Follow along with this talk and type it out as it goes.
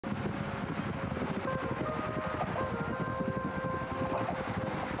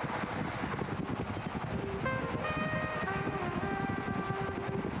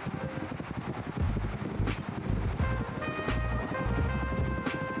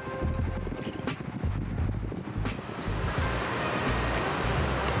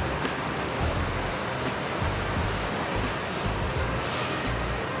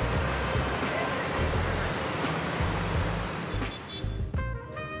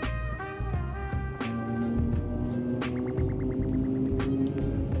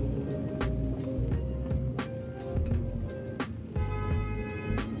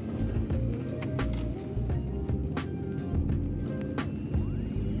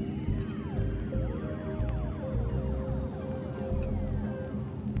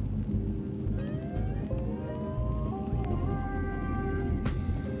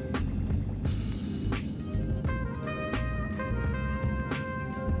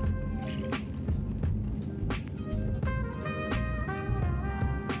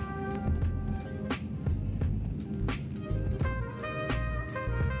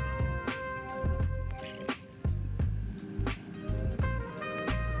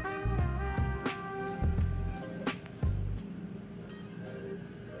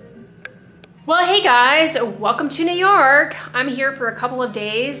Well, hey guys, welcome to New York. I'm here for a couple of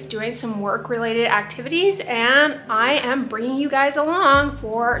days doing some work-related activities, and I am bringing you guys along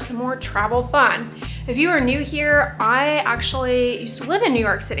for some more travel fun. If you are new here, I actually used to live in New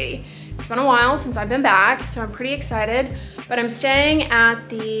York City. It's been a while since I've been back, so I'm pretty excited, but I'm staying at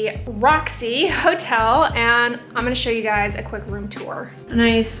the Roxy Hotel, and I'm gonna show you guys a quick room tour. A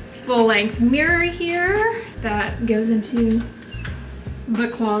nice full-length mirror here that goes into the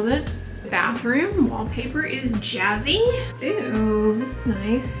closet. Bathroom wallpaper is jazzy. Ooh, this is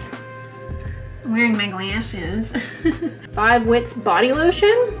nice. I'm wearing my glasses. 5 Wits body lotion.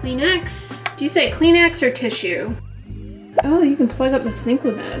 Kleenex. Do you say Kleenex or tissue? Oh, you can plug up the sink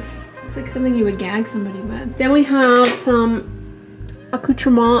with this. It's like something you would gag somebody with. Then we have some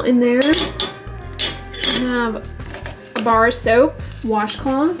accoutrement in there. We have a bar of soap,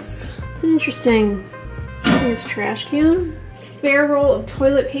 washcloths. It's an interesting, this trash can. Spare roll of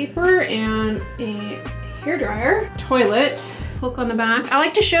toilet paper and a hairdryer. Toilet, hook on the back. I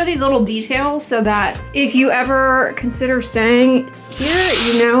like to show these little details so that if you ever consider staying here,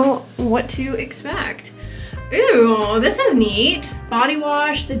 you know what to expect. Ooh, this is neat. Body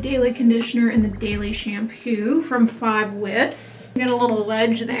wash, the daily conditioner, and the daily shampoo from 5 Wits. Got a little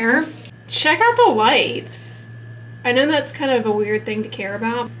ledge there. Check out the lights. I know that's kind of a weird thing to care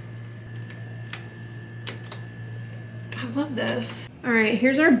about. I love this. All right,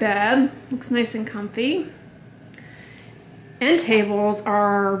 here's our bed. Looks nice and comfy. End tables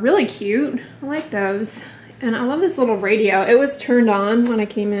are really cute. I like those. And I love this little radio. It was turned on when I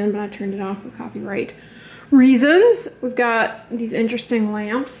came in, but I turned it off for copyright reasons. We've got these interesting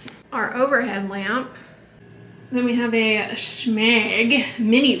lamps. Our overhead lamp. Then we have a Schmeg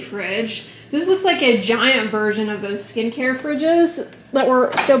mini fridge. This looks like a giant version of those skincare fridges that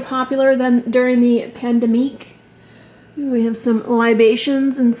were so popular during the pandemic. We have some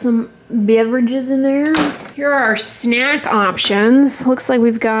libations and some beverages in there. Here are our snack options. Looks like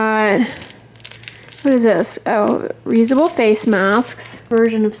we've got, what is this? Oh, reusable face masks,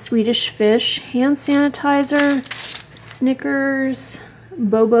 version of Swedish fish, hand sanitizer, Snickers,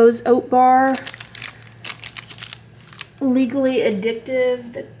 Bobo's oat bar, Legally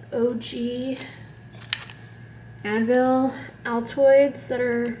Addictive, the OG, Advil, Altoids that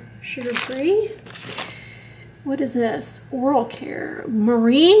are sugar-free. What is this? Oral care.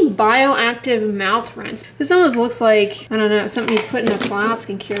 Marine bioactive mouth rinse. This almost looks like, I don't know, something you put in a flask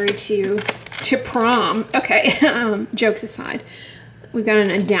and carry to prom. Okay, jokes aside. We've got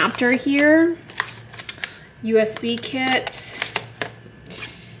an adapter here. USB kit.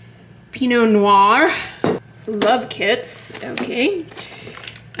 Pinot Noir. Love kits. Okay.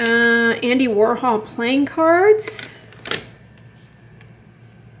 Andy Warhol playing cards.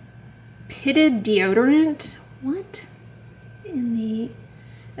 Pitted deodorant. What?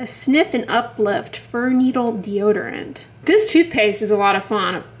 A Sniff and Uplift Fur Needle deodorant. This toothpaste is a lot of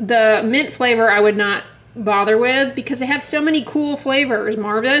fun. The mint flavor I would not bother with because they have so many cool flavors.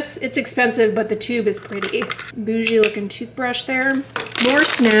 Marvelous. It's expensive, but the tube is pretty. Bougie looking toothbrush there. More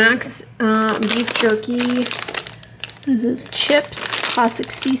snacks. Beef jerky. What is this? Chips.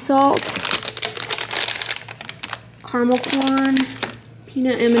 Classic sea salt. Caramel corn.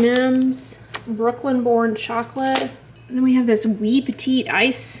 Peanut M&Ms. Brooklyn Born chocolate. And then we have this wee petite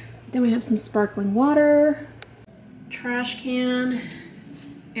ice. Then we have some sparkling water, trash can,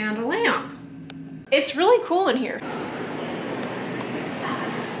 and a lamp. It's really cool in here.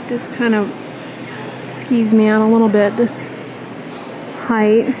 This kind of skews me out a little bit, this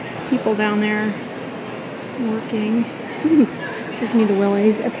height. People down there working. Ooh, gives me the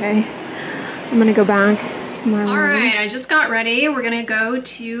willies. Okay, I'm gonna go back. All right, I just got ready. We're gonna go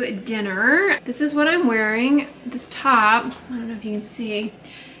to dinner. This is what I'm wearing. This top, I don't know if you can see,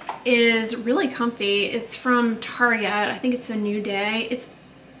 is really comfy. It's from Target. I think it's a New Day. It's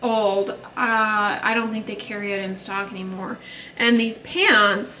old. I don't think they carry it in stock anymore. And these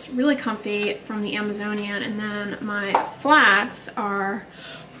pants, really comfy, from the Amazonian. And then my flats are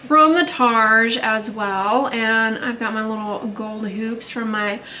from the Targe as well. And I've got my little gold hoops from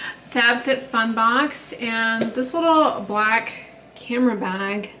my FabFitFun box, and this little black camera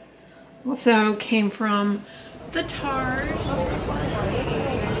bag also came from the Targe.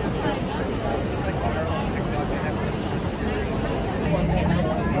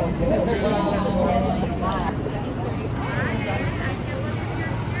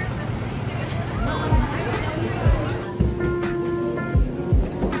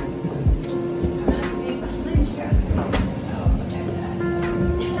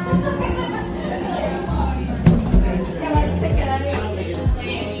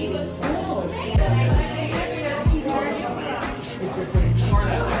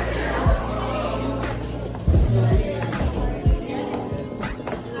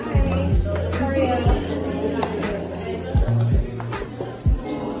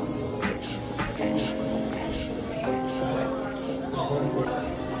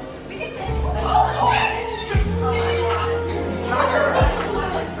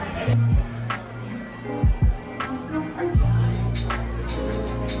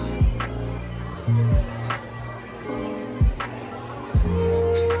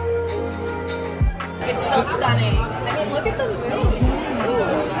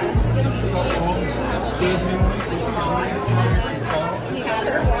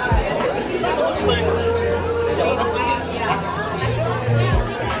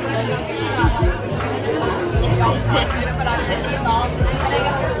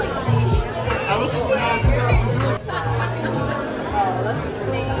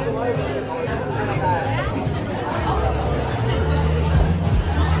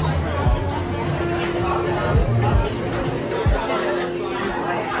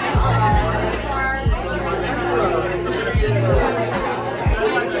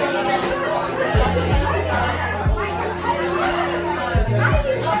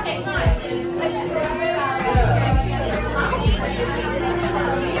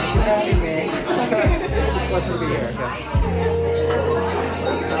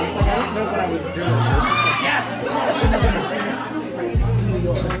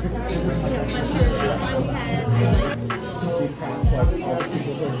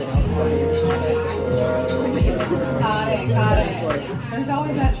 Got it. There's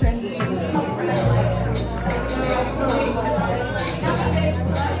always that transition.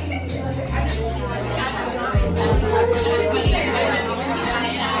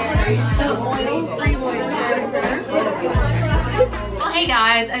 Well, hey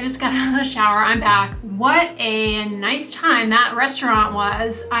guys, I just got out of the shower. I'm back. What a nice time that restaurant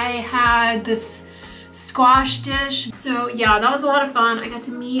was. I had this squash dish. So yeah, that was a lot of fun. I got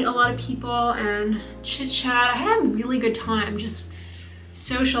to meet a lot of people and chit chat. I had a really good time just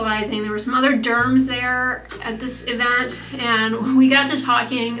socializing. There were some other derms there at this event and we got to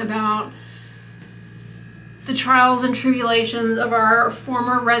talking about the trials and tribulations of our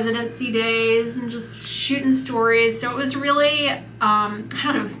former residency days and just shooting stories. So it was really, I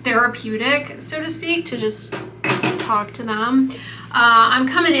don't know, therapeutic, so to speak, to just talk to them. I'm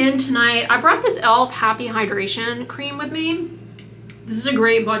coming in tonight. I brought this e.l.f. Happy Hydration Cream with me. This is a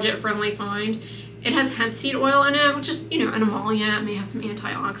great budget-friendly find. It has hemp seed oil in it, which is, you know, an emollient, may have some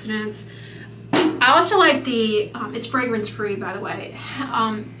antioxidants. I also like the, it's fragrance-free, by the way.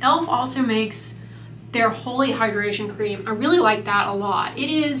 e.l.f. also makes their Holy Hydration Cream. I really like that a lot. It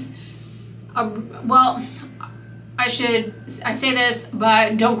is, well, I say this,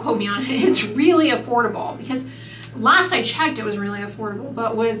 but don't quote me on it. It's really affordable because last I checked, it was really affordable,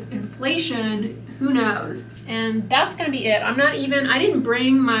 but with inflation, who knows? And that's gonna be it. I didn't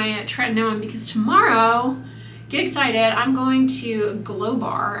bring my tretinoin because tomorrow, get excited, I'm going to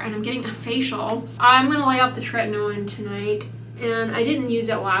Glowbar and I'm getting a facial. I'm gonna lay off the tretinoin tonight and I didn't use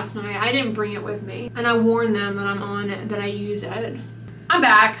it last night. I didn't bring it with me. And I warned them that I'm on it, that I use it. I'm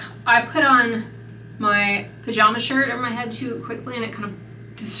back. I put on my pajama shirt over my head too quickly and it kind of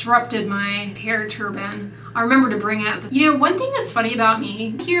disrupted my hair turban. I remember to bring it. You know, one thing that's funny about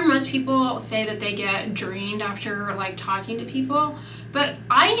me, here most people say that they get drained after like talking to people, but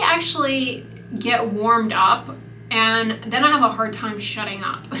I actually get warmed up and then I have a hard time shutting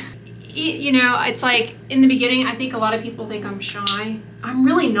up. You know, it's like in the beginning, I think a lot of people think I'm shy. I'm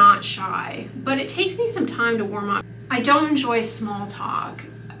really not shy, but it takes me some time to warm up. I don't enjoy small talk.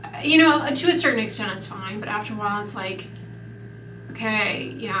 You know, to a certain extent it's fine, but after a while it's like,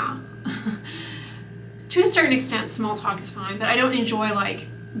 okay, yeah. To a certain extent, small talk is fine, but I don't enjoy like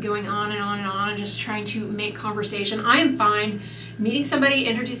going on and on and on and just trying to make conversation. I am fine meeting somebody,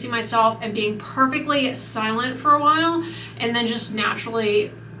 introducing myself, and being perfectly silent for a while, and then just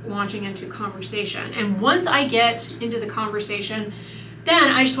naturally launching into conversation. And once I get into the conversation,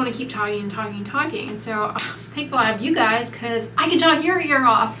 then I just want to keep talking and talking and talking. And so I'm thankful I have you guys because I can talk your ear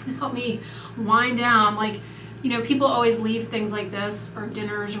off and help me wind down. Like, you know, people always leave things like this or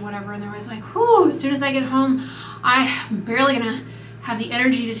dinners or whatever and they're always like, whew, as soon as I get home, I'm barely gonna have the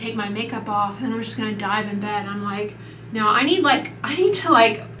energy to take my makeup off and then I'm just gonna dive in bed. And I'm like, no, I need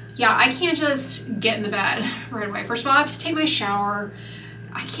to yeah, I can't just get in the bed right away. First of all, I have to take my shower.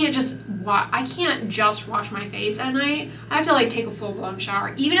 I can't just wash my face at night. I have to like take a full-blown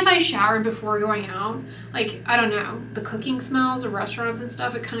shower. Even if I showered before going out, like, I don't know, the cooking smells of restaurants and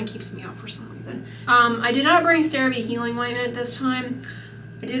stuff, it kind of keeps me up for some reason. I did not bring CeraVe Healing Ointment this time.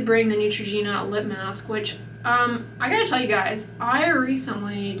 I did bring the Neutrogena lip mask, which I gotta tell you guys, I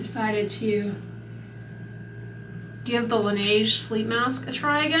recently decided to give the Laneige sleep mask a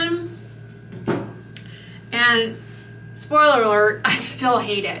try again. And spoiler alert, I still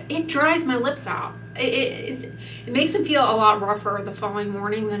hate it. It dries my lips out. It makes them feel a lot rougher the following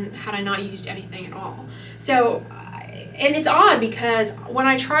morning than had I not used anything at all. So, and it's odd because when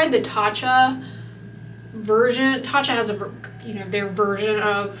I tried the Tatcha version, Tatcha has their version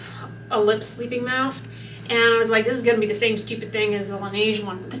of a lip sleeping mask, and I was like, this is gonna be the same stupid thing as the Laneige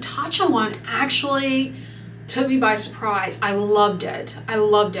one, but the Tatcha one actually took me by surprise. I loved it. I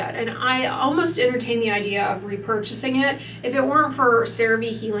loved it. And I almost entertained the idea of repurchasing it. If it weren't for CeraVe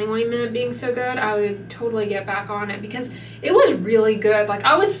Healing Ointment being so good, I would totally get back on it because it was really good. Like,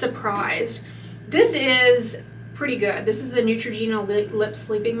 I was surprised. This is pretty good. This is the Neutrogena Lip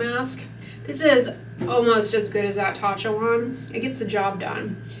Sleeping Mask. This is almost as good as that Tatcha one. It gets the job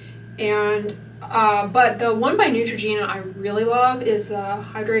done. And but the one by Neutrogena I really love is the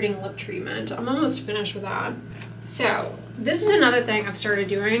Hydrating Lip Treatment. I'm almost finished with that. So this is another thing I've started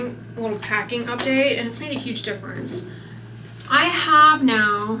doing, a little packing update, and it's made a huge difference. I have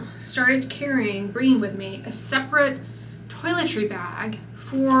now started bringing with me a separate toiletry bag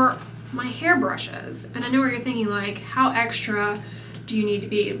for my hairbrushes. And I know what you're thinking, like, how extra do you need to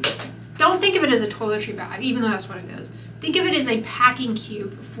be? Don't think of it as a toiletry bag, even though that's what it is. Think of it as a packing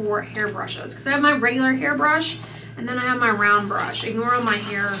cube for hairbrushes, because I have my regular hairbrush and then I have my round brush. Ignore all my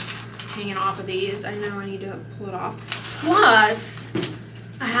hair hanging off of these. I know I need to pull it off. Plus,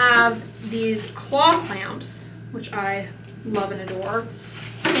 I have these claw clamps, which I love and adore.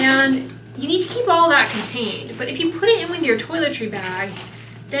 And you need to keep all that contained. But if you put it in with your toiletry bag,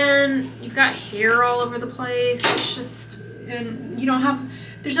 then you've got hair all over the place. It's just, and you don't have,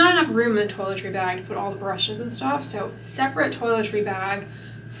 there's not enough room in the toiletry bag to put all the brushes and stuff. So separate toiletry bag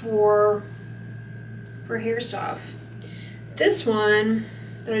for hair stuff. This one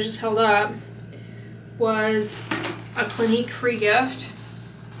that I just held up was a Clinique free gift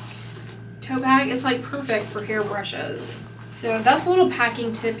tote bag. It's like perfect for hair brushes. So that's a little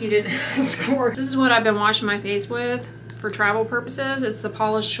packing tip you didn't ask for. This is what I've been washing my face with for travel purposes. It's the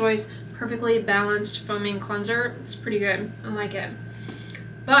Paula's Choice Perfectly Balanced Foaming Cleanser. It's pretty good. I like it.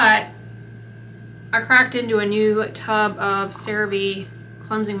 But I cracked into a new tub of CeraVe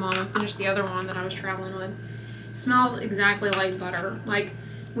cleansing balm. I finished the other one that I was traveling with. It smells exactly like butter. Like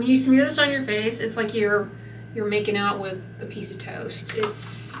when you smear this on your face, it's like you're making out with a piece of toast.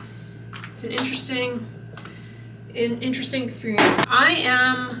 It's an interesting experience. I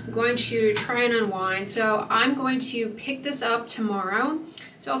am going to try and unwind, so I'm going to pick this up tomorrow.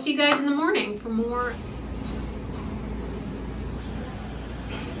 So I'll see you guys in the morning for more.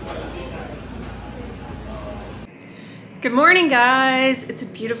 Good morning, guys. It's a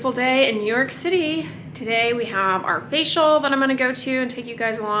beautiful day in New York City. Today we have our facial that I'm gonna go to and take you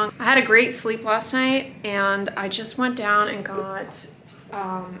guys along. I had a great sleep last night and I just went down and got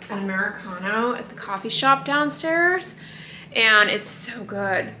an Americano at the coffee shop downstairs, and it's so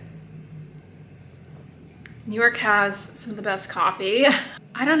good. New York has some of the best coffee.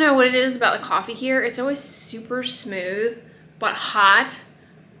 I don't know what it is about the coffee here. It's always super smooth, but hot.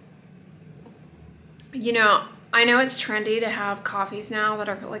 You know, I know it's trendy to have coffees now that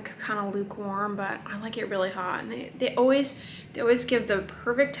are like kind of lukewarm, but I like it really hot. And they always give the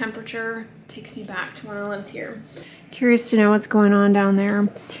perfect temperature. Takes me back to when I lived here. Curious to know what's going on down there.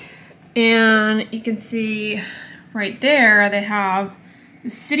 And you can see right there they have the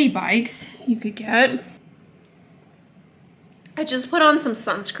city bikes you could get. I just put on some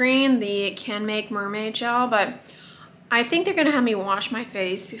sunscreen, the Can Make Mermaid Gel, but I think they're gonna have me wash my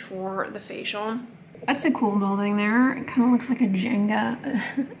face before the facial. That's a cool building there. It kind of looks like a Jenga,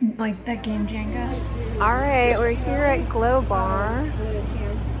 like that game Jenga. All right, we're here at Glowbar.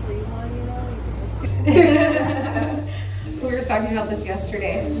 We were talking about this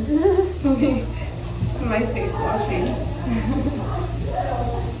yesterday. My face washing.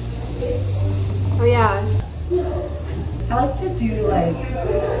 Oh yeah. I like to do like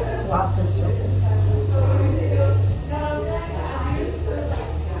lots of circles.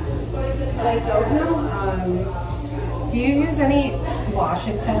 But I don't know, do you use any wash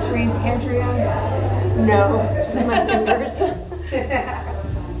accessories, Andrea? No, just my fingers.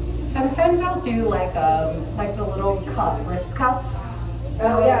 Sometimes I'll do like the little cup, wrist cups.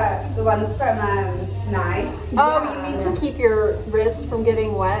 Oh yeah, the ones from Nye. Oh, you mean to keep your wrists from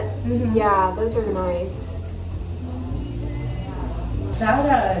getting wet? Mm-hmm. Yeah, those are nice.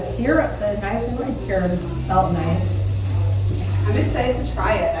 That syrup, the niacinamide syrup, felt nice. I'm excited to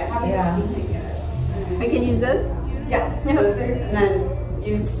try it. I haven't seen it yet. I can use it? Yes. Those are, and then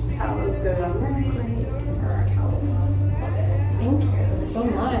used towels go on there. Great. These are our towels. Thank you so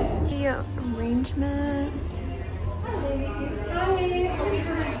much. The arrangement. Hi.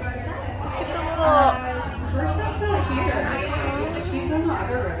 Look at the little... Bertha's not here. She's in the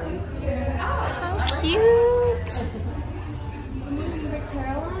other room. How cute!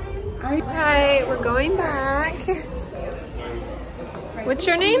 Alright, we're going back. What's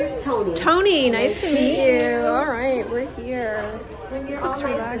your name? Tony. Tony, nice to meet you. Alright, we're here. This looks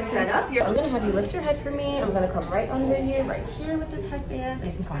relaxing. Set up. I'm going to have you lift your head for me. I'm going to come right under you, right here with this headband.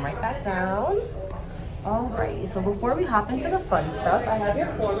 You can come right back down. Alrighty, so before we hop into the fun stuff, I have your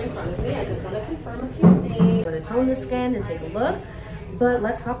form in front of me. I just want to confirm a few things. I'm going to tone the skin and take a look. But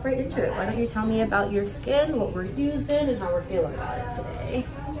let's hop right into it. Why don't you tell me about your skin, what we're using, and how we're feeling about it today?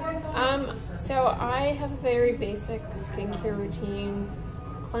 So I have a very basic skincare routine.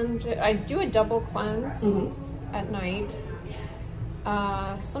 I do a double cleanse at night.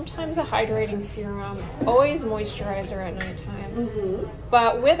 Sometimes a hydrating serum, always moisturizer at nighttime.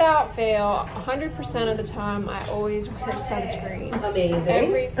 But without fail, 100% of the time, I always wear sunscreen. Amazing.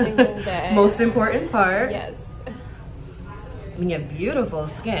 Every single day. Most important part. Yes. I mean, you have beautiful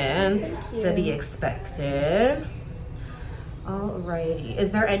skin to be expected. Alrighty.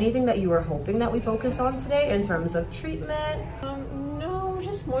 Is there anything that you were hoping that we focus on today in terms of treatment? No,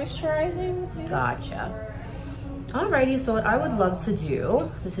 just moisturizing. Gotcha. Alrighty, so what I would love to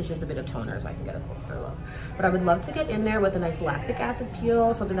do, this is just a bit of toner so I can get a closer look, but I would love to get in there with a nice lactic acid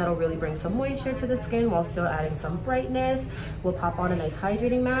peel, something that'll really bring some moisture to the skin while still adding some brightness. We'll pop on a nice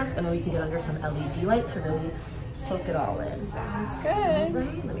hydrating mask, and then we can get under some LED light to really soak it all in. Sounds good.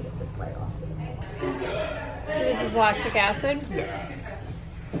 Alright, let me get this light off. So this is lactic acid? Yes.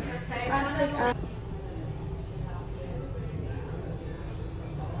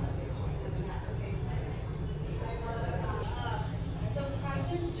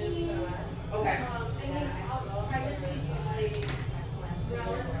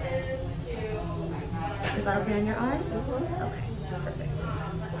 Is that okay on your eyes? Okay, perfect.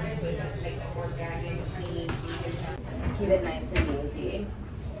 Keep it nice and easy.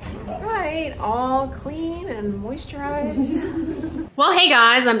 Right, all clean and moisturized. Well, hey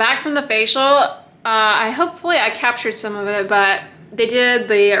guys, I'm back from the facial. Hopefully I captured some of it, but they did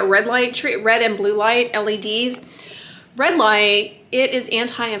the red and blue light LEDs. Red light, it is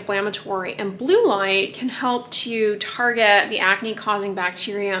anti-inflammatory, and blue light can help to target the acne-causing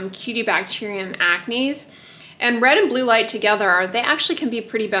bacterium, Cutibacterium acnes. And red and blue light together, they actually can be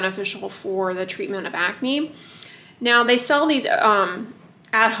pretty beneficial for the treatment of acne. Now, they sell these at-home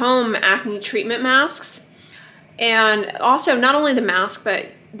acne treatment masks, and also not only the mask, but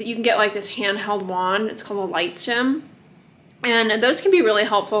you can get like this handheld wand. It's called a light stem. And those can be really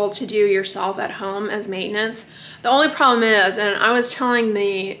helpful to do yourself at home as maintenance. The only problem is, and I was telling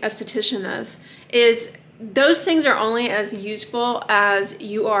the esthetician this, is those things are only as useful as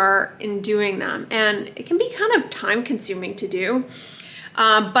you are in doing them. And it can be kind of time consuming to do.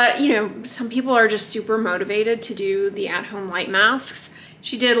 But you know, some people are just super motivated to do the at-home light masks.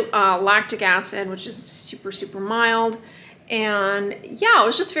 She did lactic acid, which is super, super mild. And yeah, it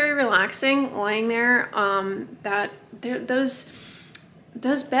was just very relaxing laying there. Those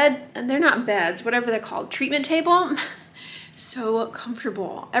they're not beds, whatever they're called, treatment table, so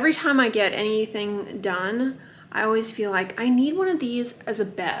comfortable. Every time I get anything done, I always feel like I need one of these as a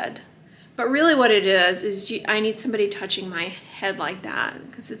bed. But really what it is I need somebody touching my head like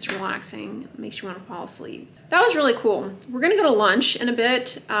that, because it's relaxing, it makes you want to fall asleep. That was really cool. We're gonna go to lunch in a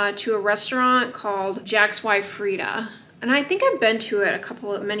bit to a restaurant called Jack's Wife Frida. And I think I've been to it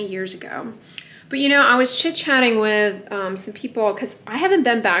many years ago. But you know, I was chit-chatting with some people, because I haven't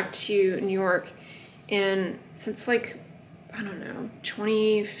been back to New York since like, I don't know,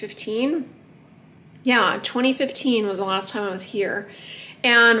 2015? Yeah, 2015 was the last time I was here.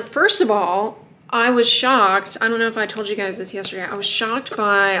 And first of all, I was shocked. I don't know if I told you guys this yesterday. I was shocked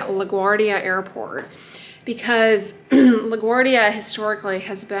by LaGuardia Airport, because LaGuardia historically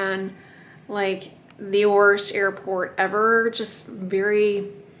has been like the worst airport ever, just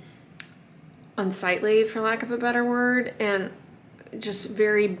very unsightly, for lack of a better word, and just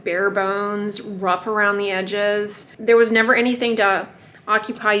very bare bones, rough around the edges. There was never anything to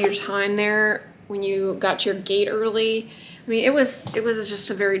occupy your time there when you got to your gate early. I mean, it was just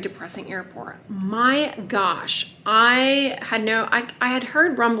a very depressing airport. My gosh, I had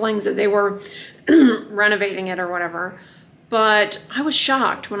heard rumblings that they were renovating it or whatever, but I was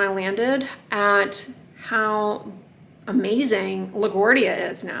shocked when I landed at how amazing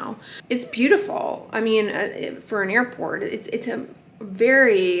LaGuardia is now. It's beautiful. I mean, for an airport, it's a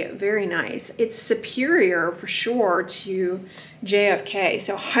very, very nice. It's superior for sure to JFK.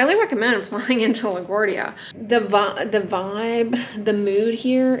 So highly recommend flying into LaGuardia. The vibe, the mood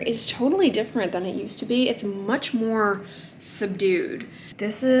here is totally different than it used to be. It's much more subdued.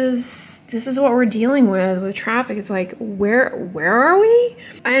 This is what we're dealing with traffic. It's like, where are we?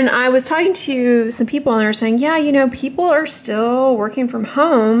 And I was talking to some people, and they were saying, yeah, you know, people are still working from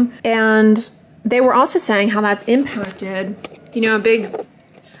home, and they were also saying how that's impacted. You know, a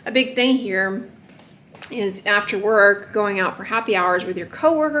big thing here is after work, going out for happy hours with your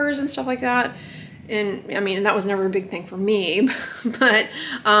coworkers and stuff like that. And I mean, that was never a big thing for me, but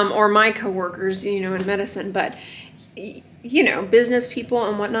or my coworkers, you know, in medicine, but you know, business people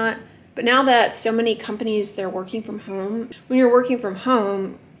and whatnot. But now that so many companies, they're working from home, when you're working from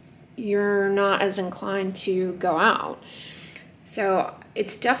home, you're not as inclined to go out. So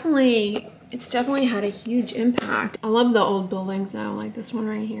it's definitely had a huge impact. I love the old buildings though, like this one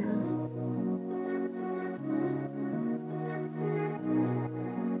right here.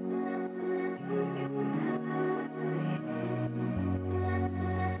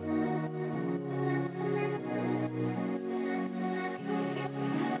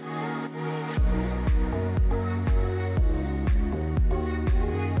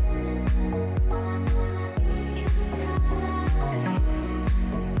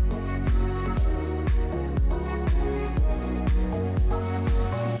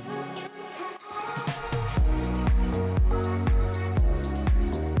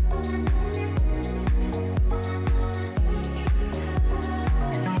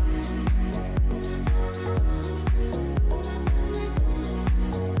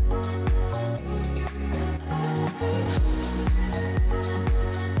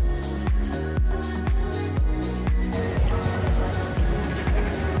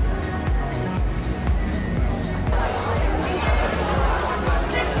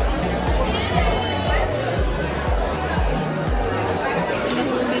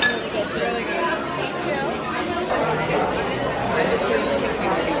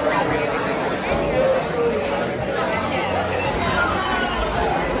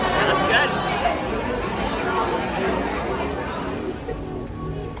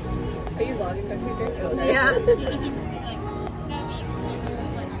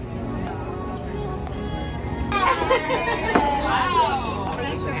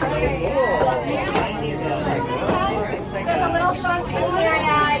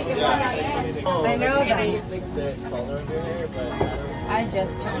 I know that. I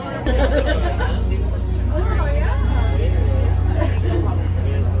just turned it.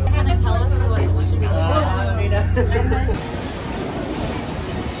 Can you tell us what should we do?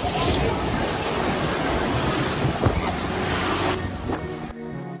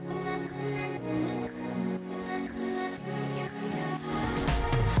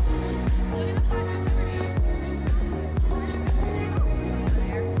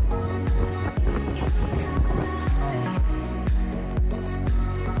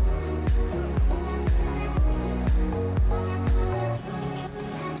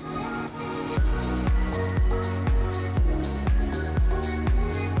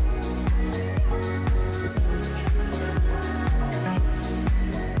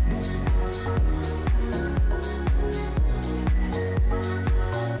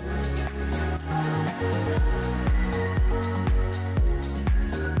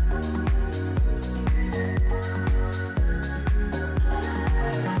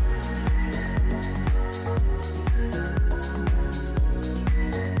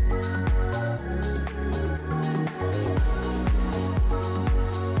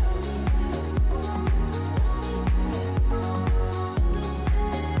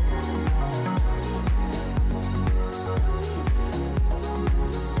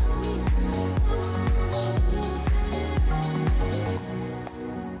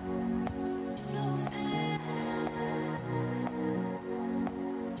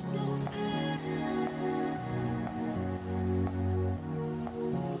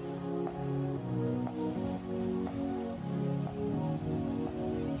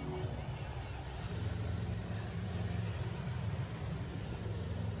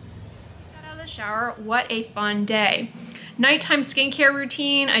 Shower. What a fun day. Nighttime skincare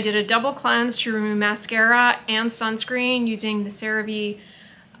routine. I did a double cleanse to remove mascara and sunscreen using the CeraVe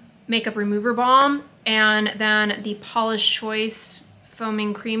Makeup Remover Balm, and then the Polish Choice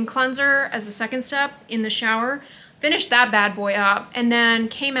Foaming Cream Cleanser as a second step in the shower. Finished that bad boy up and then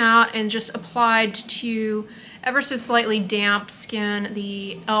came out and just applied to ever so slightly damp skin the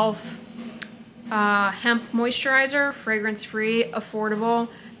e.l.f. Hemp Moisturizer, fragrance-free, affordable.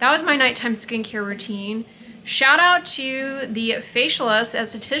 That was my nighttime skincare routine. Shout out to the facialist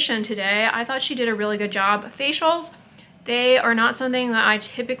esthetician today. I thought she did a really good job. Facials, they are not something that I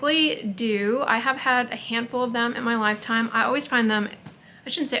typically do. I have had a handful of them in my lifetime. I always find them, I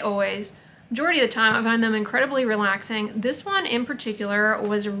shouldn't say always, majority of the time I find them incredibly relaxing. This one in particular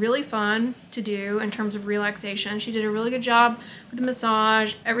was really fun to do in terms of relaxation. She did a really good job with the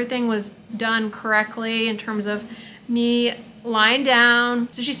massage. Everything was done correctly in terms of me lying down.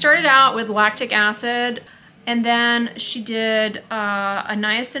 So she started out with lactic acid, and then she did a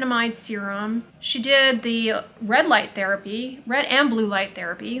niacinamide serum. She did the red light therapy, red and blue light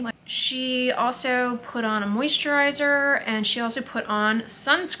therapy. She also put on a moisturizer, and she also put on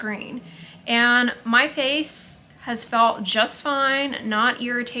sunscreen. And my face has felt just fine, not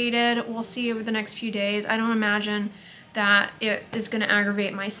irritated. We'll see over the next few days. I don't imagine that it is gonna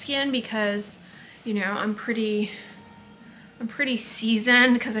aggravate my skin because, you know, I'm pretty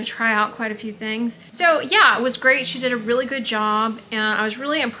seasoned because I try out quite a few things. So yeah, it was great. She did a really good job and I was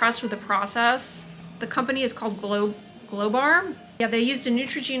really impressed with the process. The company is called Glowbar. Yeah, they used a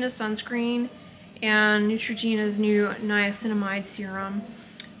Neutrogena sunscreen and Neutrogena's new niacinamide serum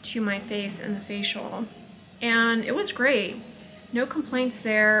to my face and the facial. And it was great. No complaints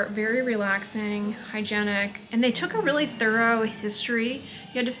there, very relaxing, hygienic. And they took a really thorough history.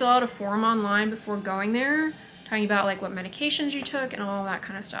 You had to fill out a form online before going there, talking about like what medications you took and all that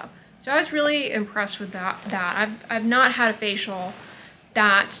kind of stuff. So I was really impressed with that. I've not had a facial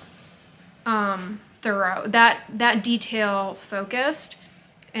that thorough, that detail focused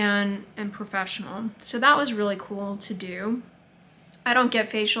and professional. So that was really cool to do. I don't get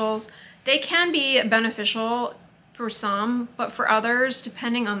facials. They can be beneficial for some, but for others,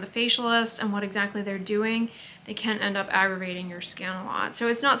 depending on the facialist and what exactly they're doing, they can end up aggravating your skin a lot. So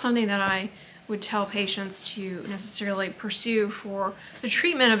it's not something that I would tell patients to necessarily pursue for the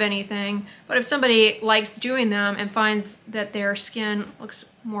treatment of anything, but if somebody likes doing them and finds that their skin looks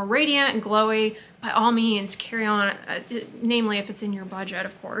more radiant and glowy, by all means carry on, namely if it's in your budget,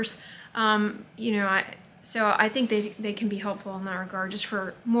 of course. You know, so I think they can be helpful in that regard, just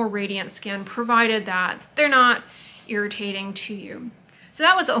for more radiant skin, provided that they're not irritating to you. So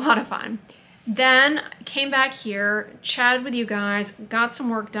that was a lot of fun. Then came back here, chatted with you guys, got some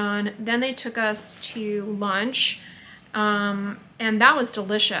work done. Then they took us to lunch, and that was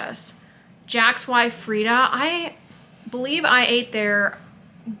delicious. Jack's wife, Frida, I believe I ate there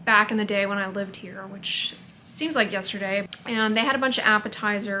back in the day when I lived here, which seems like yesterday. And they had a bunch of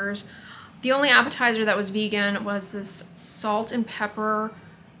appetizers. The only appetizer that was vegan was this salt and pepper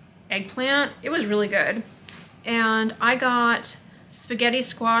eggplant. It was really good. And I got spaghetti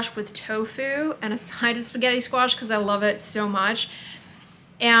squash with tofu and a side of spaghetti squash because I love it so much.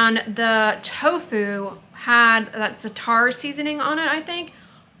 And the tofu had that za'atar seasoning on it, I think.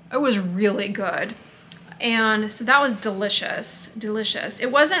 It was really good. And so that was delicious, delicious.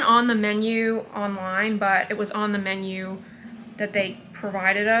 It wasn't on the menu online, but it was on the menu that they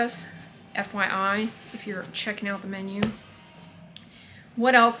provided us. FYI, if you're checking out the menu.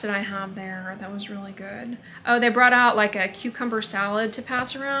 What else did I have there that was really good? Oh, they brought out like a cucumber salad to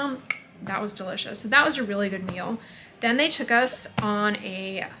pass around. That was delicious. So that was a really good meal. Then they took us on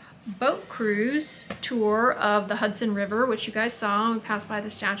a boat cruise tour of the Hudson River, which you guys saw. We passed by the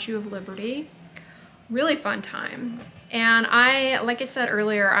Statue of Liberty. Really fun time. And like I said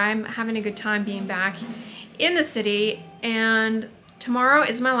earlier, I'm having a good time being back in the city, and tomorrow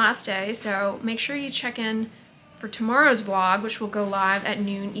is my last day, so make sure you check in for tomorrow's vlog, which will go live at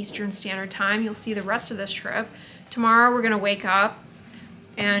noon Eastern Standard Time. You'll see the rest of this trip. Tomorrow we're gonna wake up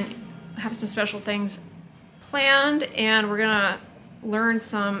and have some special things planned, and we're gonna learn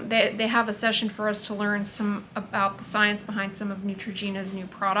some, they have a session for us to learn some about the science behind some of Neutrogena's new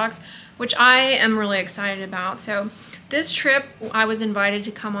products, which I am really excited about. So this trip, I was invited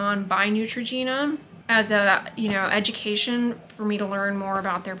to come on by Neutrogena as a, you know, education for me to learn more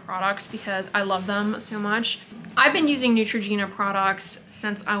about their products because I love them so much. I've been using Neutrogena products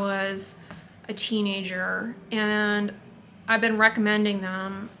since I was a teenager, and I've been recommending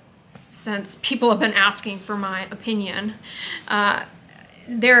them since people have been asking for my opinion.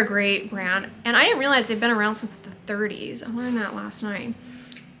 They're a great brand, and I didn't realize they've been around since the 30s. I learned that last night.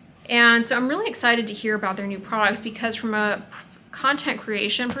 And so I'm really excited to hear about their new products because from a content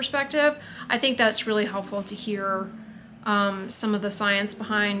creation perspective, I think that's really helpful to hear some of the science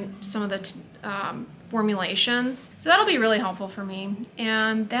behind some of the formulations. So that'll be really helpful for me.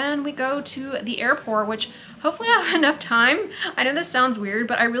 And then we go to the airport, which hopefully I have enough time. I know this sounds weird,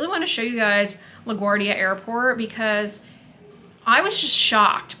 but I really want to show you guys LaGuardia Airport because I was just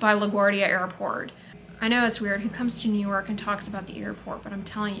shocked by LaGuardia Airport. I know it's weird. Who comes to New York and talks about the airport? But I'm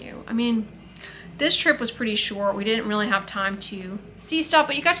telling you, I mean, this trip was pretty short. We didn't really have time to see stuff,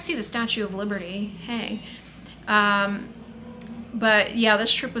 but you got to see the Statue of Liberty. Hey. But yeah,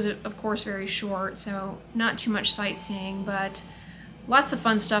 this trip was, of course, very short, so not too much sightseeing, but lots of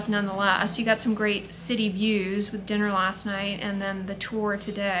fun stuff nonetheless. You got some great city views with dinner last night and then the tour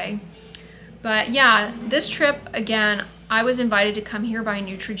today. But yeah, this trip, again, I was invited to come here by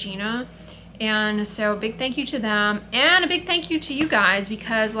Neutrogena, and so a big thank you to them, and a big thank you to you guys,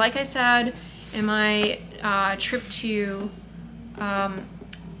 because like I said in my trip to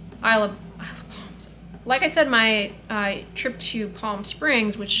like I said, my trip to Palm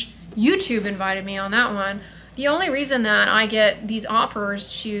Springs, which YouTube invited me on that one, The only reason that I get these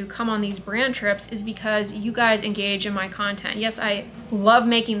offers to come on these brand trips is because you guys engage in my content. Yes, I love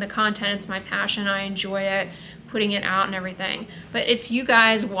making the content. It's my passion. I enjoy it, putting it out and everything. But it's you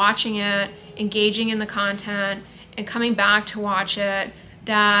guys watching it, engaging in the content, and coming back to watch it.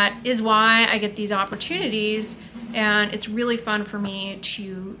 That is why I get these opportunities, and it's really fun for me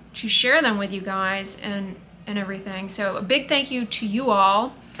to share them with you guys and everything. So a big thank you to you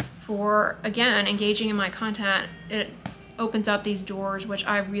all for, again, engaging in my content. It opens up these doors, which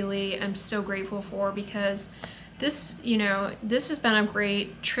I really am so grateful for, because this, you know, this has been a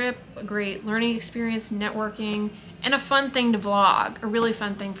great trip, a great learning experience, networking, and a fun thing to vlog, a really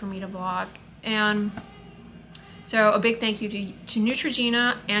fun thing for me to vlog. And so a big thank you to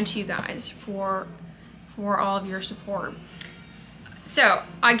Neutrogena and to you guys for all of your support. So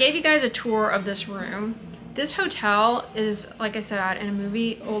I gave you guys a tour of this room. This hotel is, like I said, in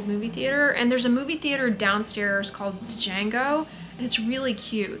a old movie theater, and there's a movie theater downstairs called Django, and it's really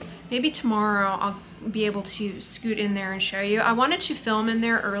cute. Maybe tomorrow I'll be able to scoot in there and show you. I wanted to film in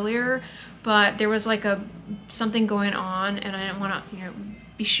there earlier, but there was like something going on, and I didn't want to, you know,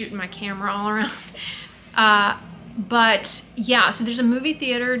 be shooting my camera all around. But yeah, so there's a movie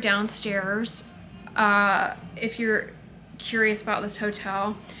theater downstairs. If you're curious about this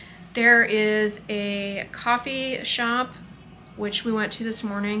hotel, there is a coffee shop, which we went to this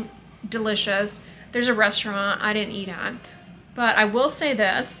morning, delicious. There's a restaurant I didn't eat at. But I will say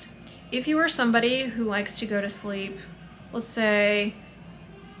this, if you are somebody who likes to go to sleep, let's say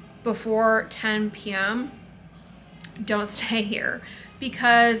before 10 p.m., don't stay here,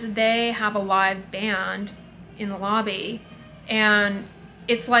 because they have a live band in the lobby, and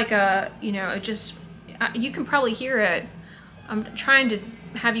it's like a, you know, it just, you can probably hear it. I'm trying to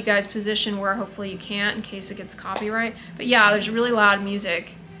have you guys position where hopefully you can't in case it gets copyright. But yeah, there's really loud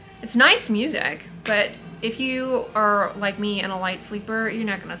music. It's nice music, but if you are like me and a light sleeper, you're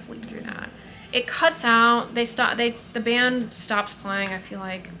not gonna sleep through that. It cuts out, the band stops playing, I feel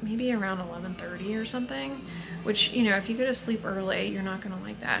like maybe around 11:30 or something, which, you know, if you go to sleep early, you're not gonna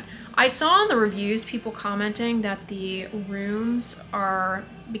like that. I saw in the reviews people commenting that the rooms are,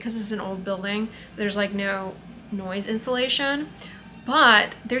 because it's an old building, there's like no noise insulation.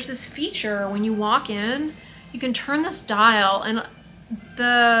 But there's this feature when you walk in, you can turn this dial, and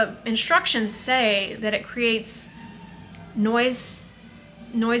the instructions say that it creates noise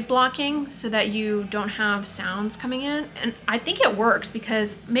blocking so that you don't have sounds coming in. And I think it works,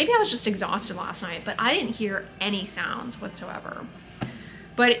 because maybe I was just exhausted last night, but I didn't hear any sounds whatsoever.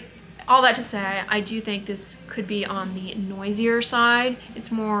 But all that to say, I do think this could be on the noisier side.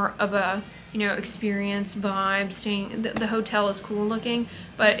 It's more of a, you know, experience vibe. Staying, the hotel is cool looking,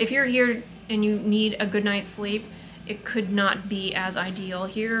 but if you're here and you need a good night's sleep, it could not be as ideal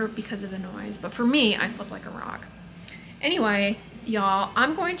here because of the noise. But for me, I slept like a rock. Anyway, y'all,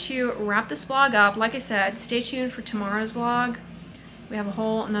 I'm going to wrap this vlog up. Like I said, stay tuned for tomorrow's vlog. We have a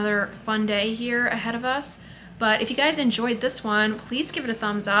whole another fun day here ahead of us. But if you guys enjoyed this one, please give it a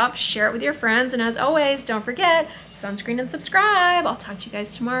thumbs up, share it with your friends, and as always, don't forget, sunscreen and subscribe. I'll talk to you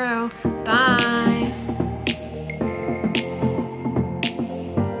guys tomorrow. Bye.